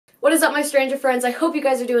What is up, my stranger friends? I hope you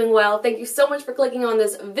guys are doing well. Thank you so much for clicking on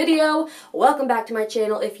this video. Welcome back to my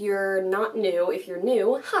channel if you're not new. If you're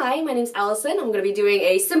new, hi, my name's Allison. I'm going to be doing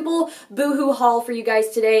a simple Boohoo haul for you guys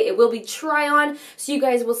today. It will be try-on, so you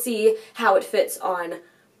guys will see how it fits on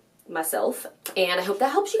myself, and I hope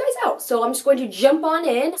that helps you guys out. So I'm just going to jump on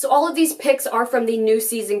in. So all of these picks are from the new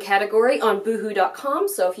season category on boohoo.com,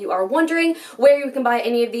 so if you are wondering where you can buy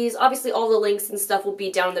any of these, obviously all the links and stuff will be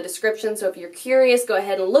down in the description, so if you're curious, go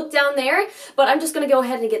ahead and look down there. But I'm just going to go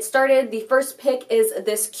ahead and get started. The first pick is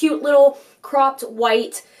this cute little cropped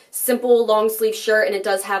white simple long sleeve shirt, and it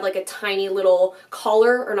does have like a tiny little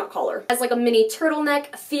collar, or not collar. It has like a mini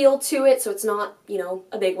turtleneck feel to it, so it's not, you know,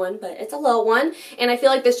 a big one, but it's a low one. And I feel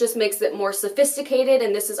like this just makes it more sophisticated,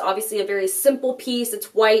 and this is obviously a very simple piece. It's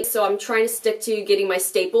white, so I'm trying to stick to getting my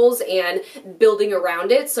staples and building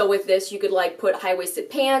around it. So with this, you could like put high-waisted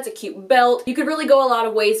pants, a cute belt. You could really go a lot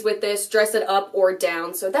of ways with this, dress it up or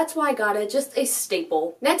down. So that's why I got it, just a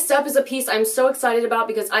staple. Next up is a piece I'm so excited about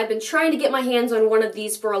because I've been trying to get my hands on one of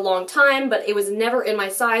these for a long time, but it was never in my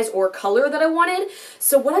size or color that I wanted.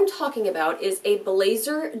 So what I'm talking about is a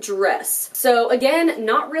blazer dress. So again,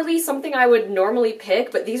 not really something I would normally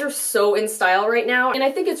pick, but these are so in style right now, and I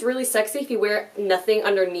think it's really sexy if you wear nothing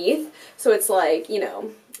underneath. So it's like, you know,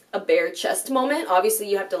 a bare chest moment. Obviously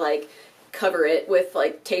you have to like cover it with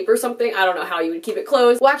like tape or something. I don't know how you would keep it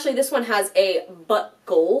closed. Well, actually this one has a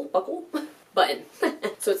buckle button.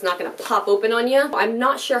 So it's not going to pop open on you. I'm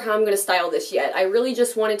not sure how I'm going to style this yet. I really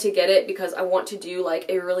just wanted to get it because I want to do like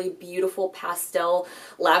a really beautiful pastel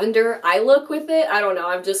lavender eye look with it. I don't know,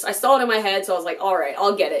 I saw it in my head, so I was like, alright,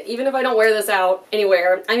 I'll get it. Even if I don't wear this out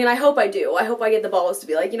anywhere. I mean, I hope I do. I hope I get the balls to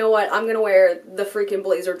be like, you know what, I'm going to wear the freaking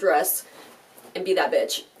blazer dress and be that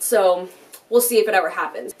bitch. So we'll see if it ever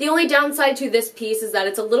happens. The only downside to this piece is that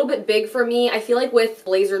it's a little bit big for me. I feel like with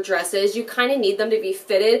blazer dresses, you kind of need them to be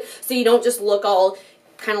fitted so you don't just look all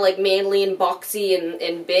kind of like manly and boxy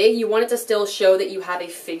and big. You want it to still show that you have a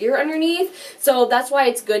figure underneath. So that's why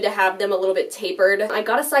it's good to have them a little bit tapered. I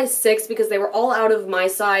got a size 6 because they were all out of my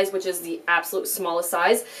size, which is the absolute smallest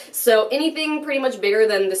size. So anything pretty much bigger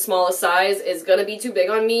than the smallest size is gonna be too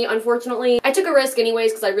big on me, unfortunately. I took a risk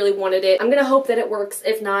anyways because I really wanted it. I'm gonna hope that it works.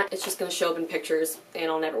 If not, it's just gonna show up in pictures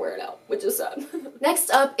and I'll never wear it out, which is sad.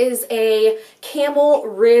 Next up is a camel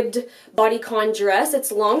ribbed bodycon dress.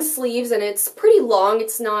 It's long sleeves and it's pretty long.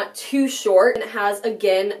 It's not too short, and it has,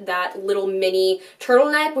 again, that little mini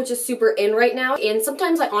turtleneck, which is super in right now. And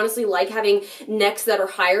sometimes I honestly like having necks that are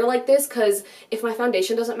higher like this because if my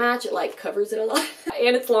foundation doesn't match, it like covers it a lot.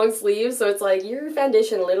 And it's long sleeves, so it's like your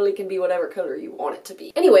foundation literally can be whatever color you want it to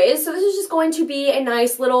be. Anyways, so this is just going to be a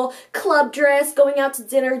nice little club dress, going out to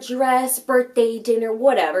dinner dress, birthday dinner,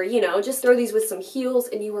 whatever, you know, just throw these with some heels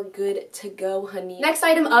and you are good to go, honey. Next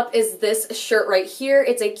item up is this shirt right here.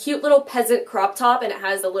 It's a cute little peasant crop top, and it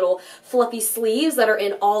has the little fluffy sleeves that are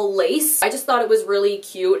in all lace. I just thought it was really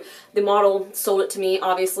cute. The model sold it to me,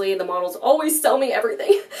 obviously. The models always sell me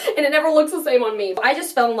everything, and it never looks the same on me. But I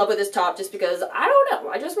just fell in love with this top just because, I don't know,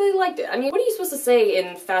 I just really liked it. I mean, what are you supposed to say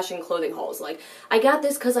in fashion clothing hauls? Like, I got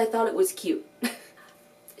this because I thought it was cute.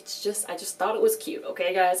 I just thought it was cute,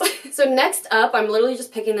 okay guys? So next up, I'm literally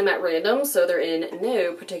just picking them at random, so they're in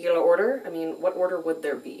no particular order. I mean, what order would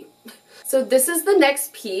there be? So this is the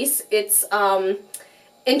next piece. It's,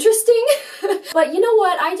 interesting, but you know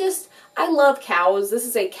what, I love cows. This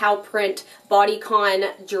is a cow print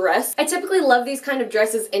bodycon dress. I typically love these kind of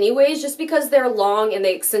dresses anyways, just because they're long and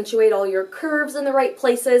they accentuate all your curves in the right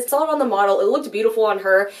places. Saw it on the model, it looked beautiful on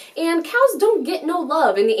her, and cows don't get no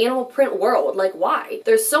love in the animal print world. Like, why?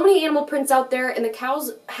 There's so many animal prints out there, and the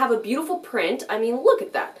cows have a beautiful print. I mean, look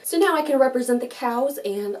at that. So now I can represent the cows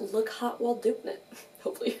and look hot while doing it,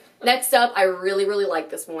 hopefully. Next up, I really, really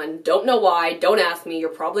like this one. Don't know why, don't ask me, you're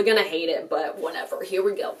probably gonna hate it, but whatever, here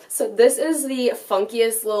we go. So this is the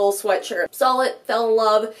funkiest little sweatshirt. Saw it, fell in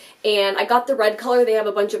love, and I got the red color. They have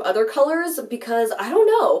a bunch of other colors because, I don't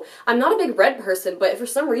know, I'm not a big red person, but for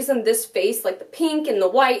some reason this face, like the pink and the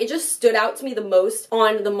white, it just stood out to me the most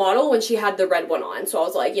on the model when she had the red one on. So I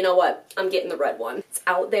was like, you know what, I'm getting the red one. It's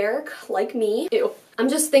out there, like me. Ew. I'm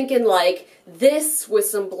just thinking like this with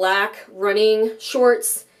some black running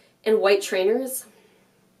shorts and white trainers.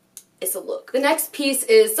 It's a look. The next piece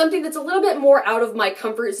is something that's a little bit more out of my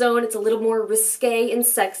comfort zone. It's a little more risque and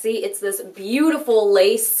sexy. It's this beautiful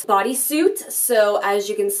lace bodysuit. So as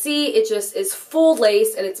you can see, it just is full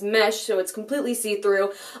lace and it's mesh, so it's completely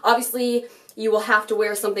see-through. Obviously, you will have to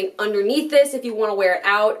wear something underneath this if you want to wear it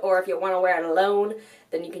out, or if you want to wear it alone,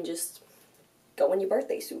 then you can just go in your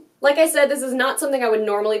birthday suit. Like I said, this is not something I would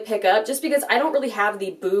normally pick up just because I don't really have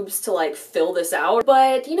the boobs to like fill this out.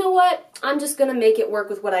 But you know what? I'm just gonna make it work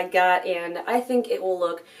with what I got, and I think it will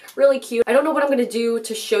look really cute. I don't know what I'm gonna do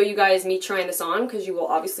to show you guys me trying this on because you will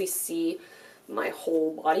obviously see my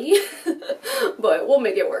whole body, but we'll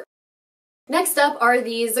make it work. Next up are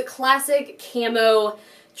these classic camo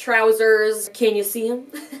trousers. Can you see them?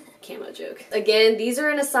 Camo joke. Again, these are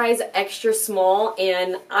in a size extra small,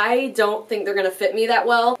 and I don't think they're gonna fit me that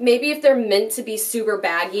well. Maybe if they're meant to be super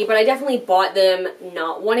baggy, but I definitely bought them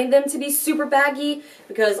not wanting them to be super baggy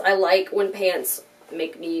because I like when pants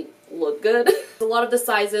make me look good. A lot of the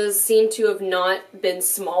sizes seem to have not been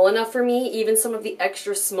small enough for me, even some of the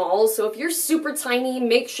extra smalls. So if you're super tiny,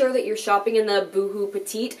 make sure that you're shopping in the Boohoo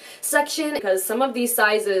Petite section because some of these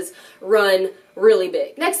sizes run really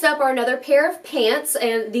big. Next up are another pair of pants,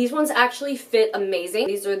 and these ones actually fit amazing.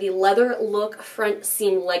 These are the leather look front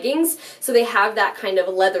seam leggings, so they have that kind of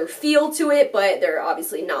leather feel to it, but they're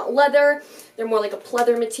obviously not leather. They're more like a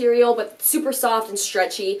pleather material, but super soft and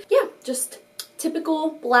stretchy. Yeah, just typical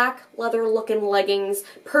black leather looking leggings,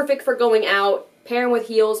 perfect for going out, pairing with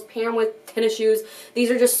heels, pairing with tennis shoes. These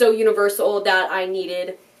are just so universal that I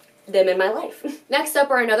needed them in my life. Next up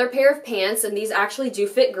are another pair of pants, and these actually do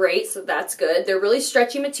fit great, so that's good. They're really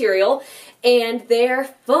stretchy material, and they're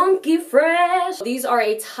funky fresh. These are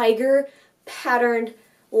a tiger patterned,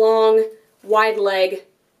 long, wide leg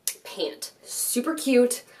pant. Super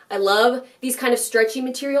cute. I love these kind of stretchy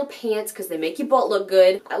material pants because they make your butt look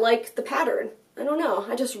good. I like the pattern. I don't know,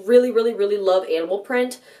 I just really love animal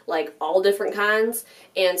print, like all different kinds.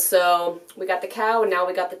 And so we got the cow, and now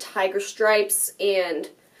we got the tiger stripes, and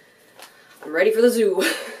I'm ready for the zoo.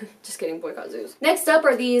 Just kidding, boycott zoos. Next up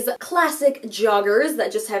are these classic joggers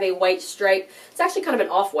that just have a white stripe. It's actually kind of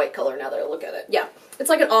an off-white color now that I look at it. Yeah, it's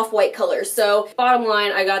like an off-white color. So bottom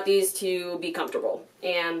line, I got these to be comfortable,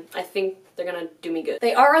 and I think they're gonna do me good.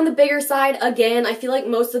 They are on the bigger side. Again, I feel like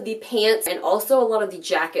most of the pants and also a lot of the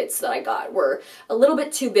jackets that I got were a little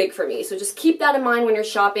bit too big for me. So just keep that in mind when you're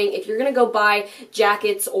shopping. If you're gonna go buy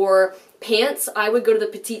jackets or pants, I would go to the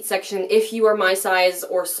petite section if you are my size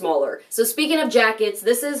or smaller. So speaking of jackets,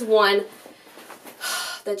 this is one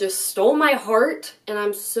that just stole my heart, and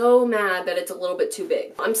I'm so mad that it's a little bit too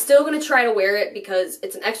big. I'm still gonna try to wear it because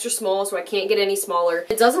it's an extra small, so I can't get any smaller.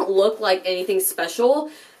 It doesn't look like anything special,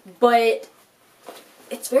 but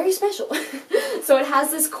it's very special. So it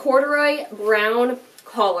has this corduroy brown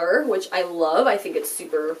collar, which I love. I think it's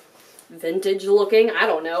super vintage looking, I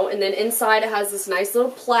don't know. And then inside it has this nice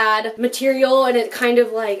little plaid material, and it kind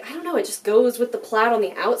of like, I don't know, it just goes with the plaid on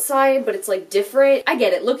the outside, but it's like different. I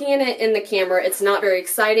get it, looking at it in the camera, it's not very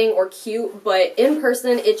exciting or cute, but in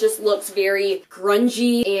person it just looks very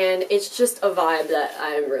grungy, and it's just a vibe that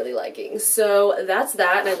I'm really liking. So that's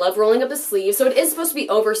that, and I love rolling up the sleeves. So it is supposed to be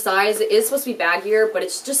oversized, it is supposed to be baggier, but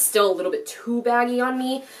it's just still a little bit too baggy on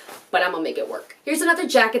me. But I'm gonna make it work. Here's another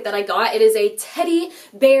jacket that I got. It is a teddy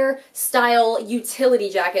bear style utility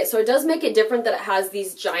jacket. So it does make it different that it has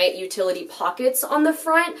these giant utility pockets on the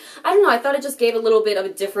front. I don't know, I thought it just gave a little bit of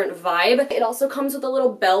a different vibe. It also comes with a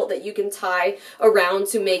little belt that you can tie around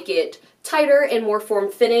to make it tighter and more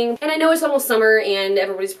form-fitting. And I know it's almost summer and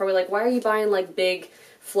everybody's probably like, why are you buying like big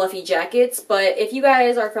fluffy jackets? But if you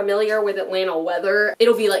guys are familiar with Atlanta weather,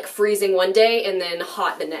 it'll be like freezing one day and then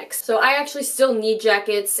hot the next. So I actually still need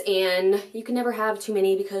jackets, and you can never have too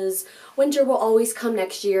many because winter will always come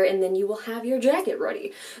next year and then you will have your jacket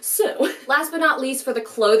ready. So last but not least for the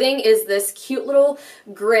clothing is this cute little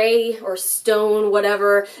gray or stone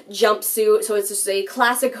whatever jumpsuit. So it's just a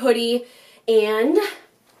classic hoodie and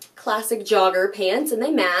classic jogger pants, and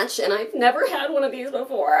they match, and I've never had one of these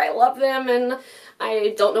before. I love them, and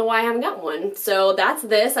I don't know why I haven't got one. So that's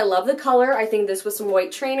this. I love the color. I think this with some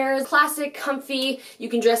white trainers. Classic, comfy. You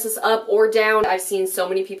can dress this up or down. I've seen so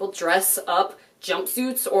many people dress up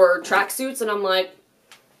jumpsuits or tracksuits, and I'm like,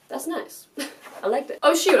 that's nice. I liked it.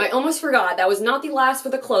 Oh shoot, I almost forgot. That was not the last for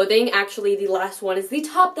the clothing. Actually, the last one is the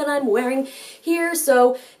top that I'm wearing here.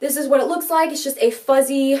 So this is what it looks like. It's just a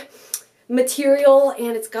fuzzy material,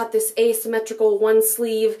 and it's got this asymmetrical one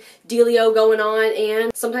sleeve dealio going on,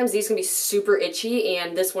 and sometimes these can be super itchy,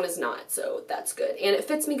 and this one is not, so that's good. And it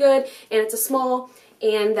fits me good, and it's a small,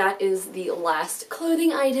 and that is the last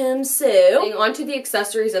clothing item. So on to the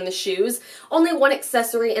accessories and the shoes. Only one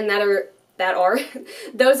accessory, and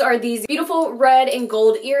those are these beautiful red and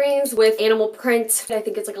gold earrings with animal print. I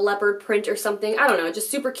think it's like a leopard print or something. I don't know, just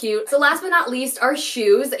super cute. So last but not least are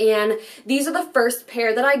shoes, and these are the first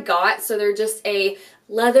pair that I got. So they're just a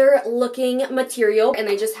leather looking material, and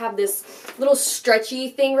they just have this little stretchy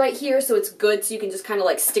thing right here, so it's good so you can just kind of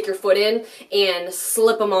like stick your foot in and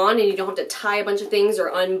slip them on, and you don't have to tie a bunch of things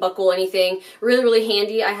or unbuckle anything. Really, really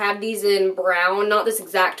handy. I have these in brown, not this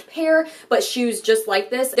exact pair, but shoes just like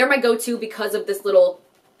this. They're my go-to because of this little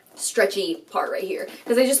stretchy part right here,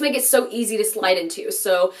 because they just make it so easy to slide into.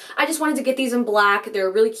 So I just wanted to get these in black. They're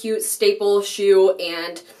a really cute staple shoe,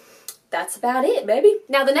 and that's about it, baby.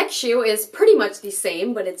 Now the next shoe is pretty much the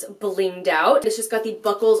same, but it's blinged out. It's just got the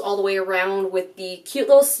buckles all the way around with the cute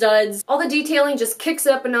little studs. All the detailing just kicks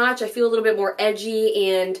it up a notch. I feel a little bit more edgy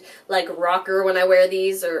and like rocker when I wear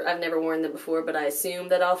these, or I've never worn them before, but I assume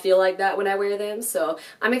that I'll feel like that when I wear them. So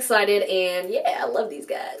I'm excited, and yeah, I love these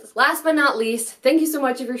guys. Last but not least, thank you so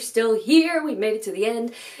much if you're still here, we made it to the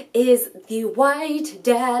end, is the white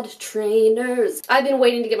dad trainers. I've been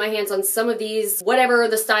waiting to get my hands on some of these, whatever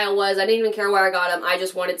the style was. I didn't even care where I got them. I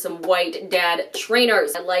just wanted some white dad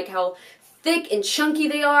trainers. I like how thick and chunky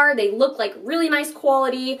they are. They look like really nice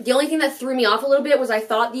quality. The only thing that threw me off a little bit was I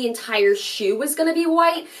thought the entire shoe was gonna be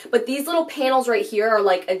white, but these little panels right here are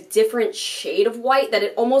like a different shade of white that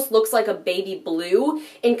it almost looks like a baby blue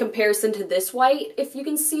in comparison to this white, if you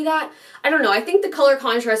can see that. I don't know, I think the color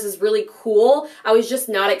contrast is really cool. I was just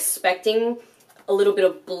not expecting a little bit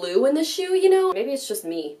of blue in the shoe, you know? Maybe it's just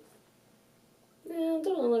me. Yeah, it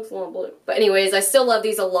definitely looks a little blue. But anyways, I still love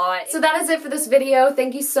these a lot. So that is it for this video.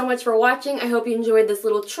 Thank you so much for watching. I hope you enjoyed this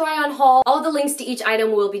little try-on haul. All the links to each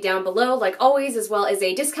item will be down below, like always, as well as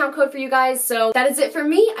a discount code for you guys. So that is it for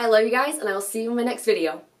me. I love you guys, and I will see you in my next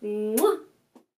video. Mwah!